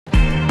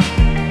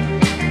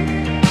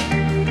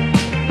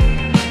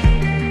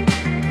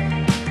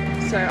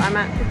I'm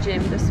at the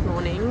gym this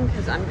morning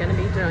because I'm going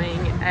to be doing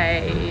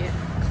a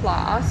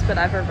class, but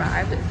I've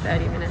arrived at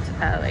 30 minutes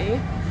early.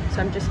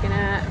 So I'm just going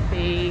to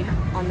be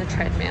on the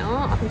treadmill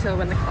up until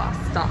when the class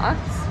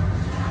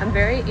starts. I'm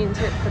very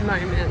into it at the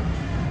moment,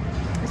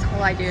 this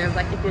whole idea of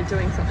like if you're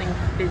doing something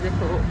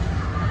physical,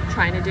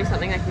 trying to do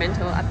something like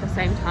mental at the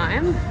same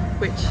time,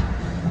 which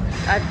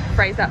I've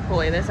phrased that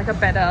poorly. There's like a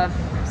better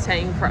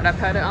saying for it. I've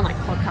heard it on like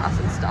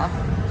podcasts and stuff.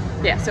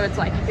 Yeah, so it's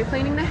like if you're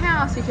cleaning the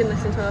house, you can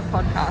listen to a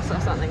podcast or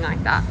something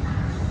like that.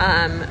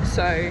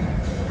 So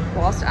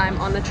whilst I'm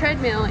on the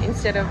treadmill,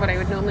 instead of what I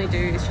would normally do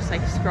is just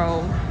like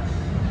scroll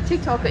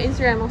TikTok or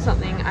Instagram or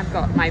something, I've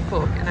got my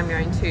book and I'm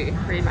going to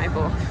read my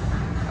book.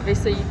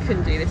 Obviously you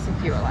couldn't do this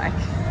if you were like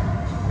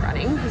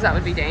running because that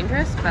would be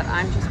dangerous, but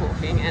I'm just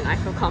walking and I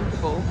feel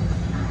comfortable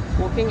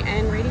walking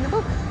and reading a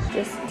book.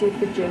 Just did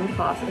the gym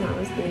class and I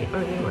was the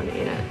only one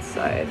in it,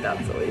 so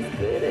that's always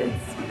good.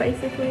 It's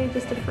basically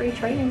just a free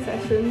training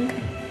session,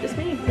 just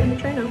me and the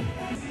trainer.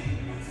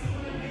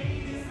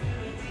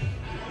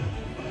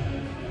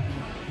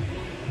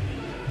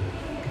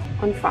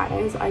 On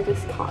Fridays I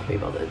just can't be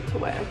bothered to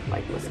wear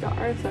like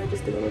mascara, so I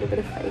just do a little bit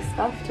of face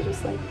stuff to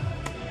just like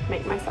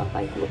make myself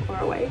like look more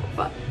awake,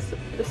 but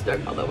just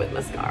don't bother with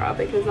mascara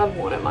because I've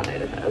worn it Monday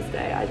to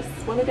Thursday. I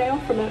just want a day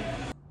off from it.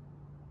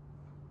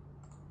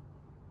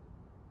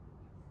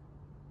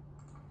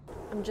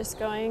 I'm just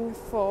going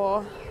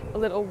for a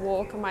little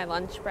walk on my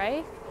lunch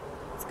break.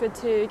 It's good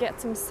to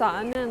get some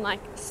sun and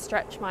like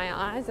stretch my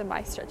eyes, and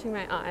by stretching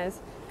my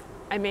eyes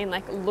I mean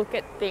like look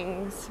at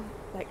things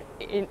like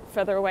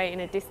further away in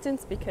a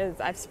distance, because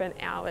I've spent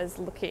hours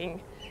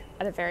looking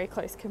at a very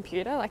close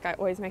computer. Like I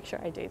always make sure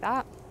I do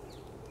that.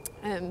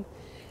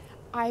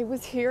 I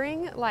was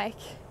hearing like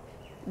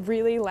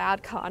really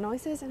loud car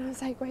noises and I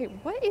was like, wait,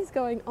 what is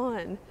going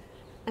on?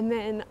 And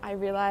then I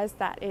realized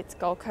that it's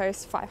Gold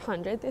Coast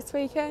 500 this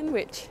weekend,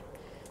 which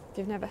if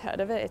you've never heard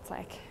of it, it's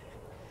like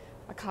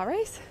a car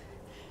race.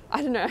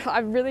 I don't know,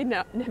 I've really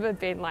never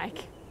been like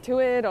to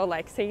it or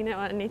like seen it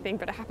or anything,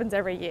 but it happens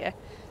every year.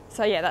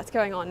 So yeah, that's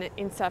going on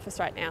in Surface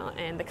right now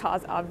and the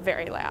cars are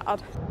very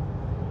loud.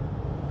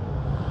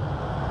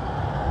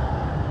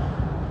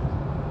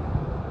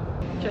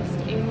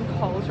 Just in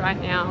Coles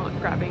right now,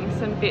 grabbing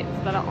some bits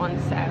that are on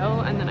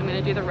sale, and then I'm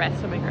going to do the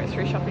rest of my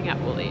grocery shopping at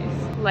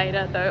Woolies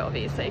later though,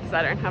 obviously, because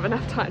I don't have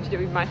enough time to do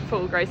my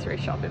full grocery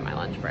shop in my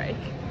lunch break.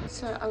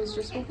 So I was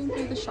just walking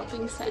through the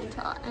shopping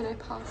centre and I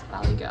passed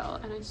Valley Girl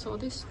and I saw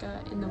this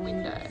skirt in the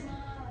window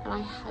and I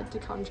had to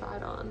come try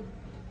it on.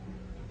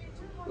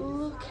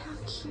 Look how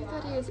cute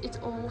that is. It's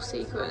all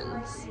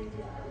sequins.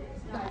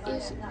 That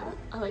is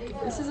like,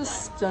 this is a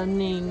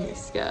stunning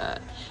skirt.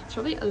 It's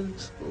probably a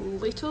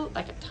little,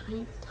 like a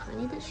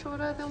tiny bit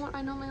shorter than what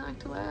I normally like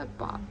to wear,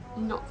 but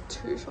not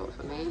too short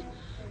for me.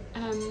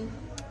 And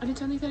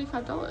it's only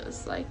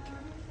 $35, like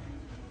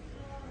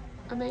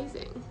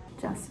amazing.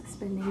 Just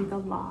spending the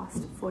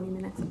last 40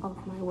 minutes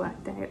of my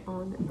workday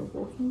on the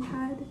walking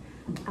pad.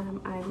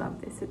 I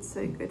love this, it's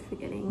so good for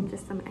getting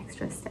just some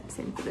extra steps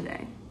in for the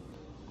day.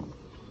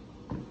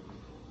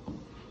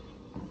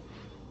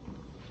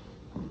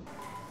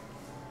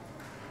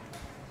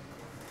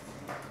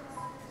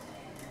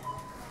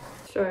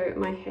 So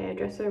my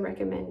hairdresser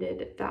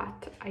recommended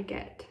that I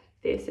get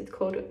this. It's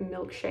called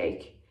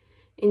Milkshake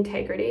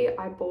Integrity.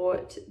 I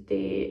bought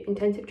the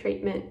intensive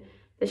treatment,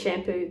 the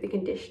shampoo, the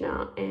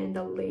conditioner, and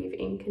the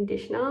leave-in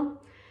conditioner.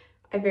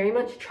 I very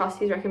much trust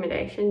his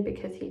recommendation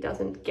because he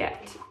doesn't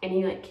get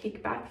any like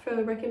kickback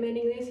for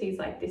recommending this. He's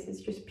like, this is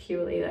just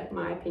purely like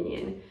my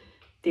opinion.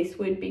 This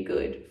would be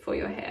good for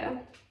your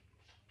hair.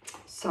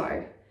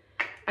 So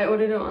I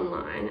ordered it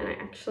online and I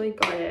actually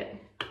got it.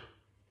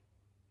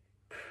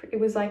 It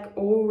was like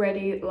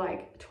already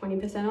like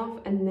 20%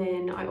 off, and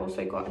then I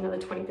also got another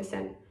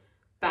 20%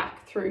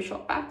 back through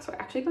Shopback, so I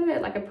actually got it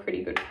at like a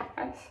pretty good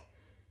price.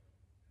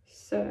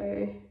 So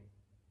it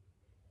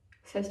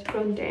says to put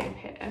on damp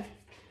hair,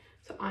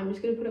 so I'm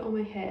just going to put it on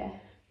my hair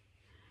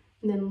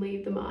and then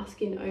leave the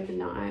mask in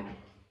overnight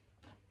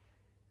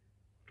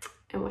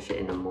and wash it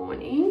in the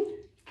morning.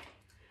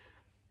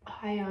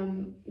 I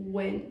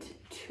went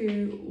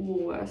to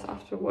Woolworths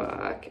after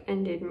work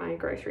and did my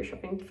grocery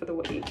shopping for the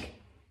week.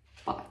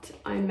 But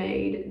I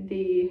made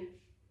the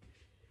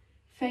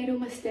fatal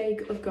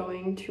mistake of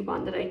going to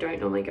one that I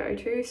don't normally go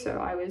to. So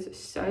I was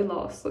so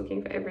lost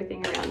looking for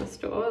everything around the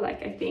store.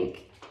 Like, I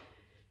think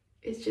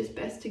it's just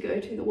best to go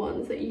to the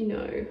ones that you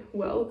know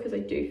well, because I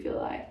do feel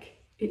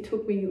like it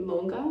took me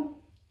longer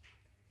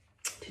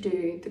to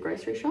do the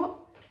grocery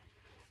shop.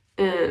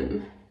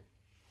 So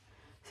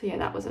yeah,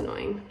 that was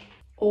annoying.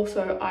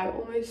 Also, I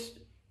almost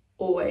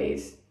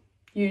always,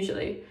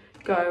 usually,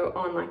 go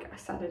on like a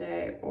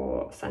Saturday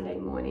or Sunday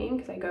morning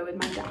because I go with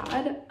my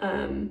dad,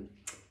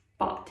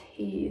 but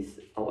he's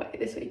away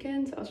this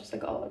weekend, so I was just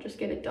like, oh, I'll just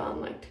get it done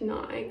like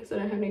tonight because I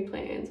don't have any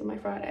plans on my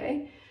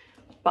Friday.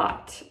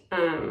 But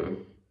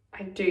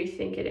I do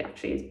think it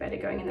actually is better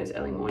going in those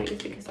early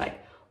mornings because like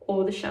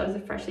all the shelves are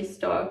freshly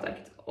stocked, like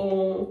it's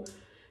all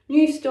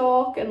new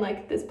stock and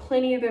like there's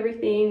plenty of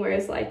everything,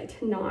 whereas like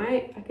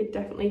tonight I could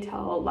definitely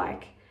tell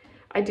like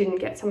I didn't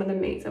get some of the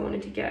meats I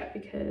wanted to get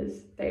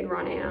because they'd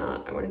run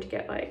out. I wanted to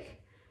get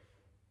like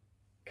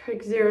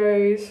Coke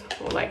Zeros,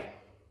 or like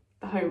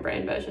the home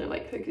brand version of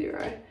like Coke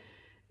Zero,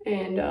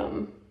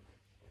 and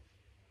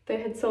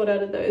they had sold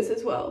out of those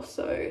as well.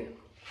 So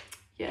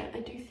yeah, I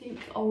do think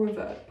I'll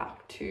revert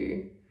back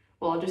to,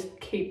 well, I'll just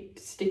keep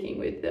sticking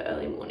with the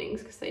early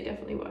mornings because they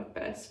definitely work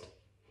best.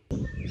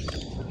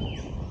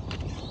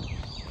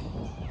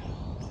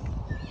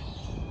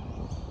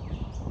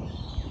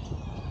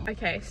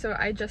 Okay, so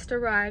I just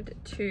arrived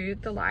to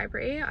the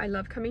library. I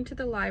love coming to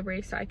the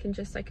library so I can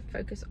just like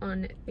focus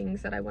on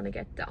things that I want to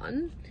get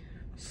done.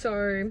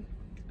 So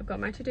I've got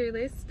my to-do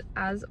list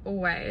as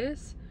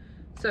always.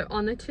 So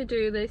on the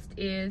to-do list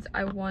is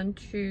I want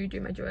to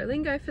do my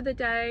Duolingo for the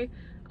day.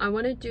 I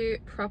want to do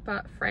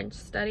proper French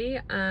study.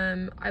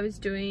 I was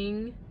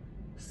doing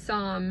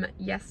some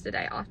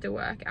yesterday after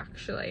work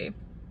actually,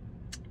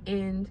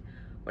 and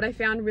what I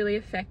found really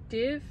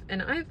effective, and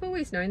I've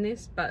always known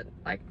this, but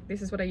like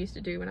this is what I used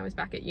to do when I was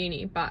back at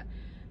uni, but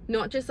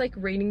not just like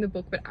reading the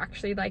book, but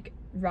actually like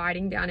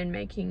writing down and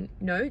making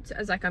notes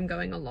as like I'm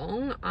going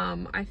along.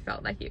 I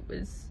felt like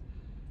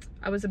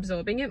I was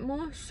absorbing it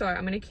more, so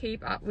I'm going to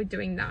keep up with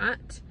doing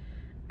that.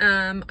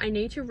 I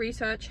need to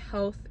research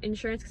health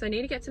insurance because I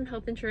need to get some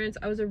health insurance.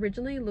 I was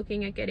originally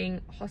looking at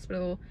getting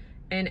hospital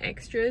and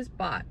extras,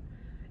 but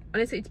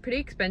honestly it's pretty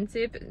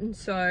expensive, and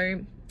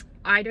so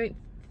I don't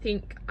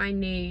think I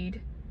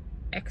need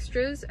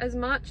extras as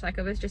much. Like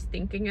I was just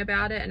thinking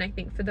about it, and I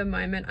think for the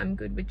moment I'm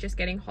good with just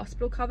getting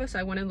hospital cover. So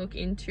I want to look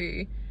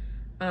into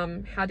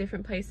how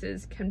different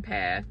places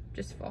compare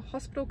just for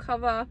hospital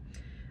cover.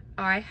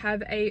 I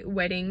have a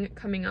wedding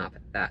coming up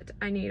that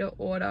I need to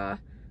order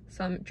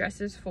some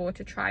dresses for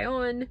to try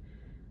on.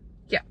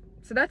 Yeah,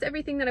 so that's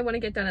everything that I want to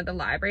get done at the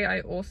library.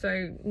 I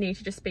also need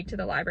to just speak to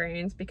the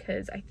librarians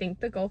because I think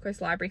the Gold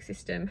Coast library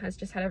system has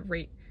just had a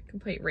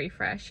complete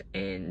refresh,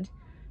 and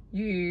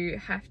you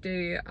have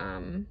to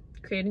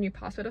create a new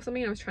password or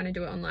something. I was trying to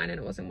do it online and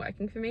it wasn't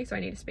working for me, so I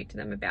need to speak to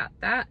them about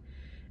that.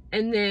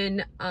 And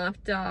then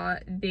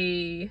after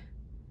the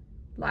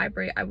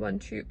library, I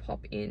want to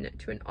pop in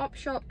to an op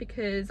shop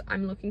because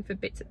I'm looking for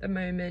bits at the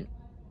moment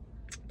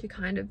to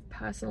kind of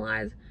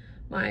personalize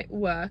my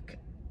work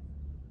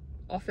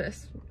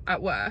office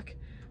at work.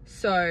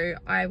 So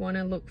I want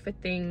to look for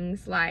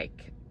things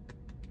like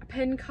a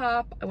pen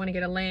cup, I want to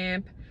get a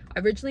lamp. I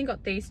originally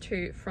got these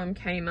two from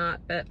Kmart,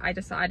 but I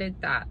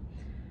decided that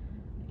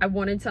I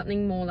wanted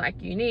something more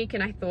like unique,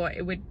 and I thought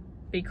it would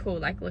be cool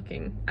like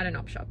looking at an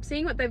op shop,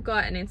 seeing what they've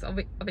got, and it's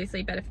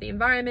obviously better for the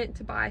environment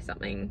to buy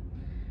something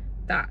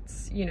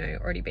that's, you know,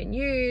 already been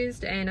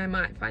used, and I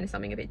might find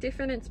something a bit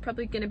different. It's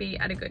probably going to be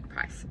at a good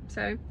price.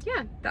 So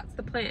yeah, that's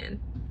the plan.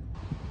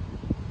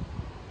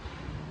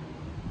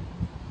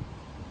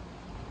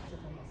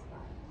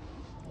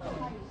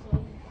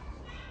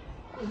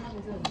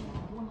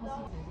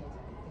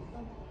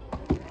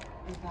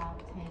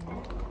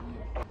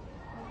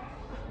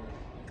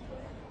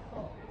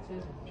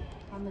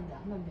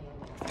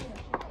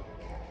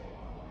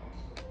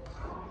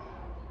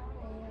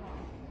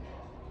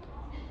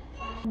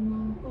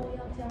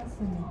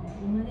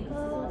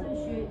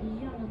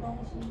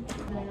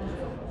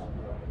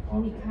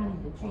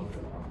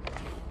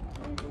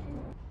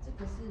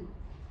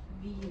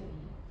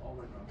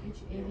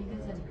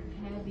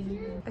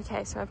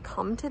 Okay, so I've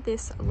come to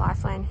this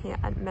Lifeline here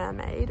at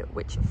Mermaid,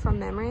 which from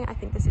memory I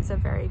think this is a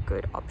very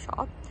good op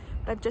shop,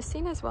 but I've just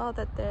seen as well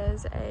that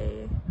there's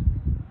a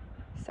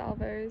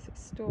Salvo's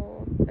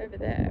store over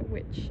there,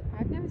 which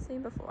I've never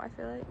seen before. I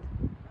feel like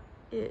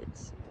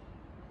it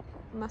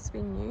must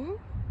be new,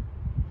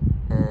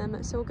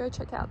 so we'll go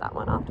check out that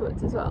one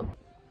afterwards as well.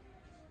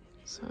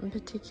 So I'm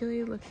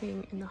particularly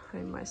looking in the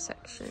homeware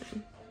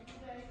section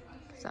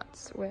because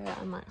that's where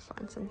I might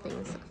find some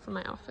things for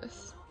my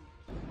office.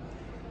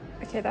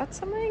 Okay, that's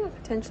something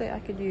potentially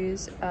I could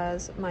use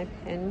as my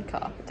pen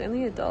cup. It's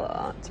only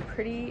 $1. It's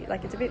pretty,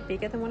 like, it's a bit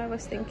bigger than what I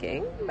was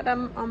thinking, but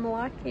I'm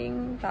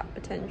liking that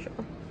potential.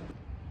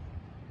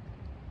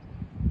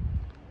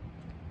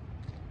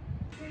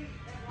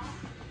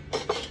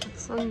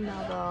 It's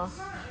another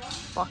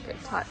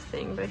bucket type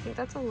thing, but I think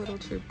that's a little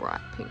too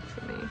bright pink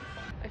for me.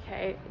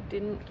 Okay,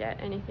 didn't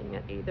get anything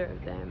at either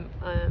of them.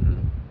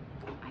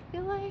 I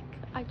feel like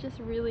I just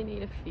really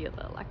need a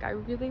feeler. Like, I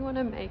really want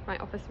to make my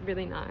office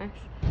really nice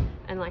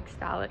and like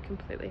style it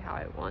completely how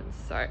I want.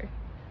 So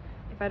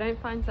if I don't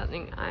find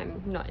something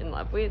I'm not in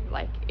love with,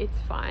 like, it's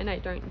fine. I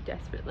don't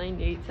desperately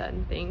need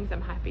certain things.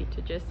 I'm happy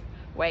to just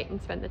wait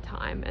and spend the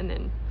time and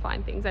then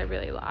find things I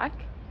really like.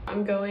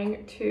 I'm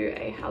going to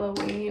a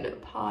Halloween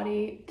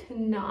party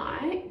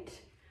tonight.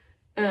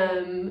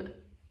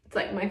 It's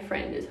like my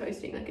friend is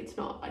hosting, like it's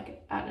not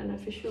like at an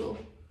official,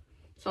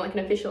 it's not like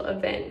an official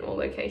event or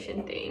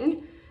location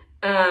thing.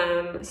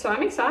 So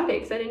I'm excited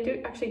because I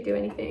didn't actually do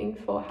anything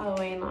for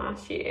Halloween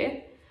last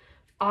year.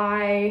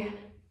 I've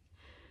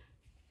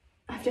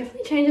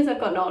definitely changed as I've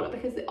gotten older,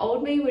 because the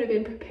old me would have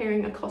been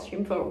preparing a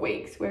costume for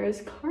weeks,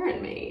 whereas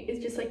current me is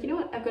just like, you know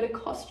what, I've got a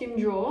costume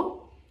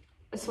drawer,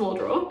 a small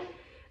drawer,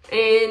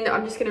 And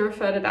I'm just gonna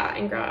refer to that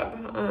and grab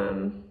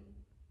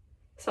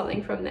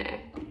something from there.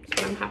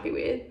 That's what I'm happy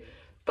with.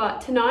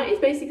 But tonight is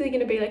basically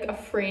gonna be like a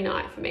free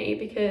night for me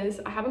because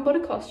I haven't bought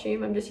a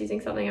costume. I'm just using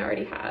something I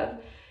already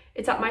have.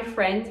 It's at my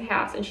friend's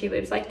house and she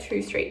lives like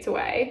 2 streets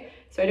away.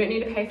 So I don't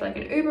need to pay for like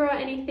an Uber or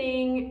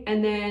anything.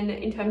 And then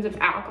in terms of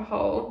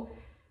alcohol,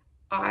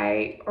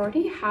 I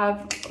already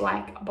have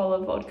like a bottle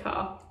of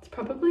vodka. It's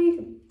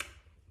probably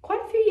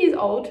quite a few years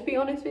old, to be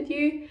honest with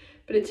you,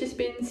 but it's just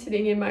been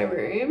sitting in my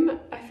room.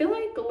 I feel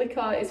like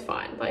liquor is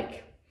fine.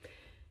 Like,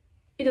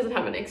 it doesn't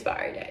have an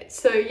expiry date.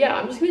 So yeah,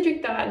 I'm just gonna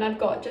drink that, and I've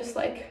got just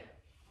like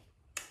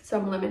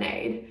some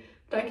lemonade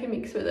that I can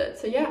mix with it.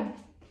 So yeah,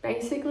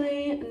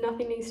 basically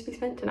nothing needs to be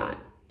spent tonight.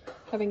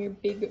 Having a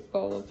big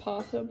bowl of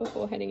pasta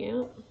before heading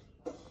out.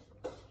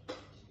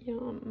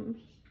 Yum.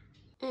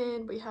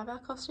 And we have our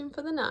costume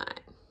for the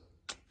night.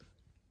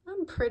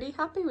 I'm pretty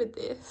happy with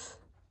this.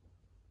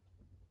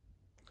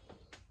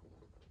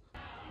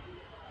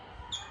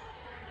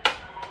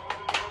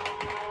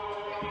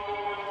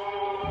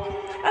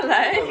 Hello.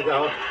 How's it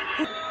going?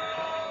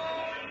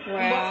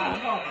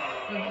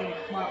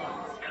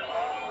 Wow.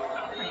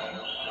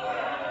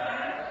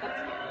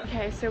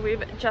 Okay, so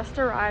we've just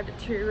arrived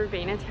to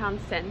Ravenna Town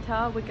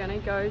Centre. We're gonna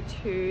go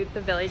to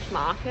the village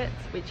markets,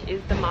 which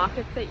is the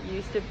market that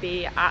used to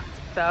be at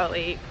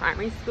Burley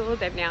Primary School.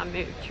 They've now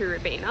moved to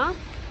Ravenna.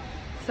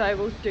 So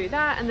we'll do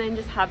that and then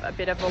just have a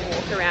bit of a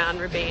walk around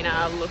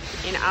Ravenna, look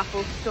in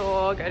Apple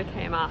Store, go to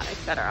Kmart,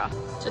 etc.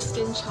 Just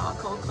in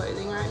charcoal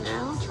clothing right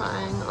now,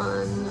 trying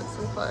on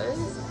some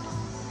clothes.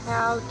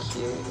 How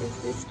cute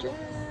is this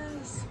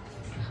dress?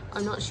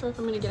 I'm not sure if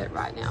I'm going to get it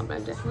right now, but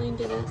I'm definitely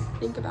going to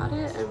think about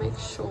it and make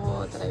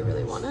sure that I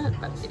really want it,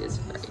 but it is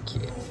very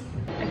cute.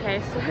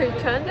 Okay, so it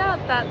turned out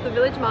that the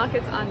village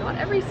markets are not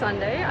every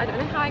Sunday. I don't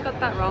know how I got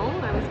that wrong.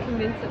 I was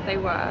convinced that they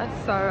were.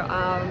 So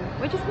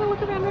we're just going to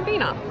look around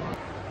Ravenna.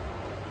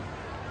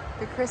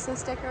 The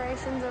Christmas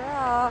decorations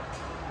are up.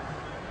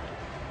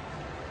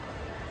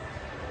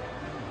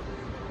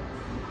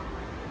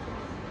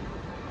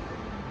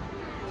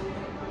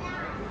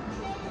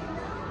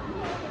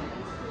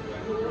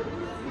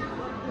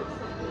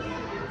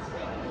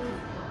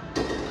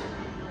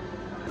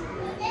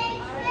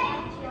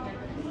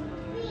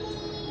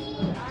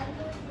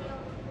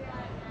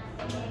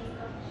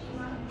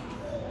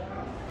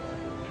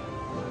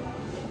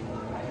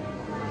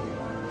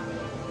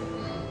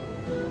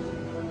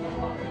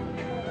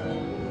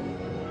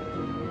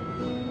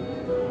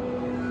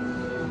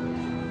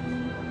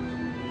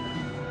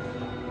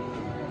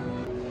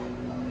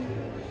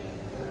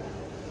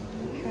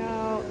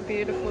 How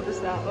beautiful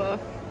does that look?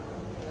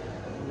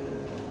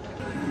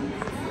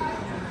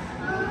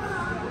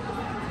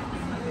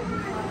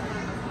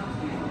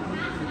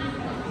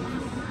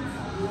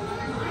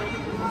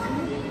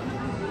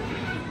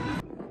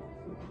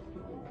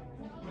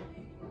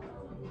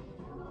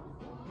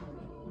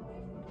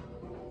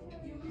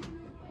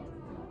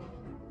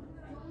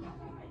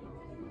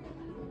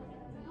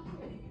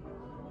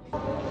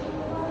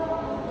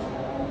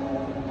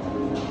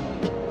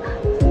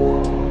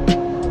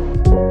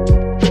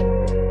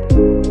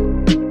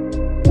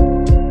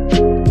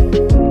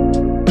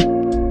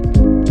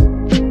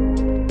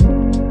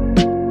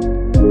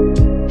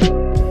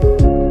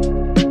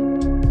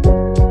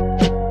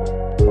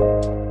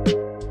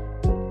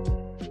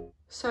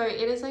 So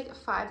it is like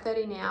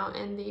 5:30 now,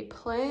 and the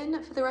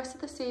plan for the rest of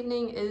this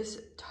evening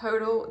is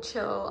total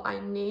chill. I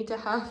need to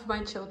have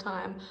my chill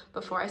time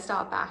before I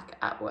start back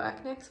at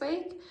work next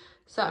week.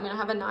 So I'm gonna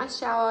have a nice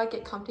shower,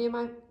 get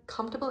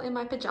comfortable in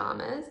my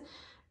pajamas,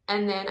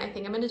 and then I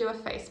think I'm gonna do a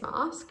face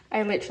mask.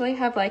 I literally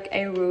have like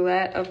a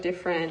roulette of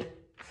different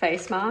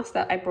face masks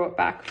that I brought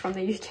back from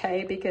the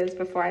UK because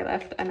before I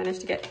left, I managed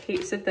to get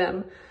heaps of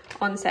them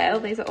on sale.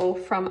 These are all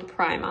from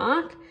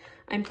Primark.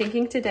 I'm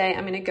thinking today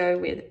I'm gonna go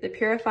with the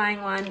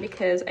purifying one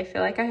because I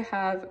feel like I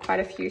have quite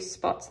a few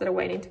spots that are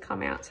waiting to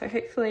come out. So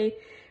hopefully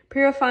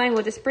purifying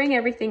will just bring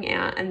everything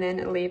out and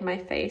then leave my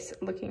face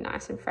looking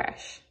nice and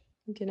fresh.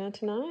 Dinner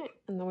tonight,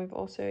 and then we've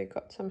also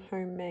got some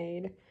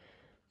homemade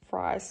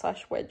fries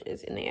 /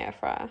 wedges in the air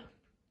fryer.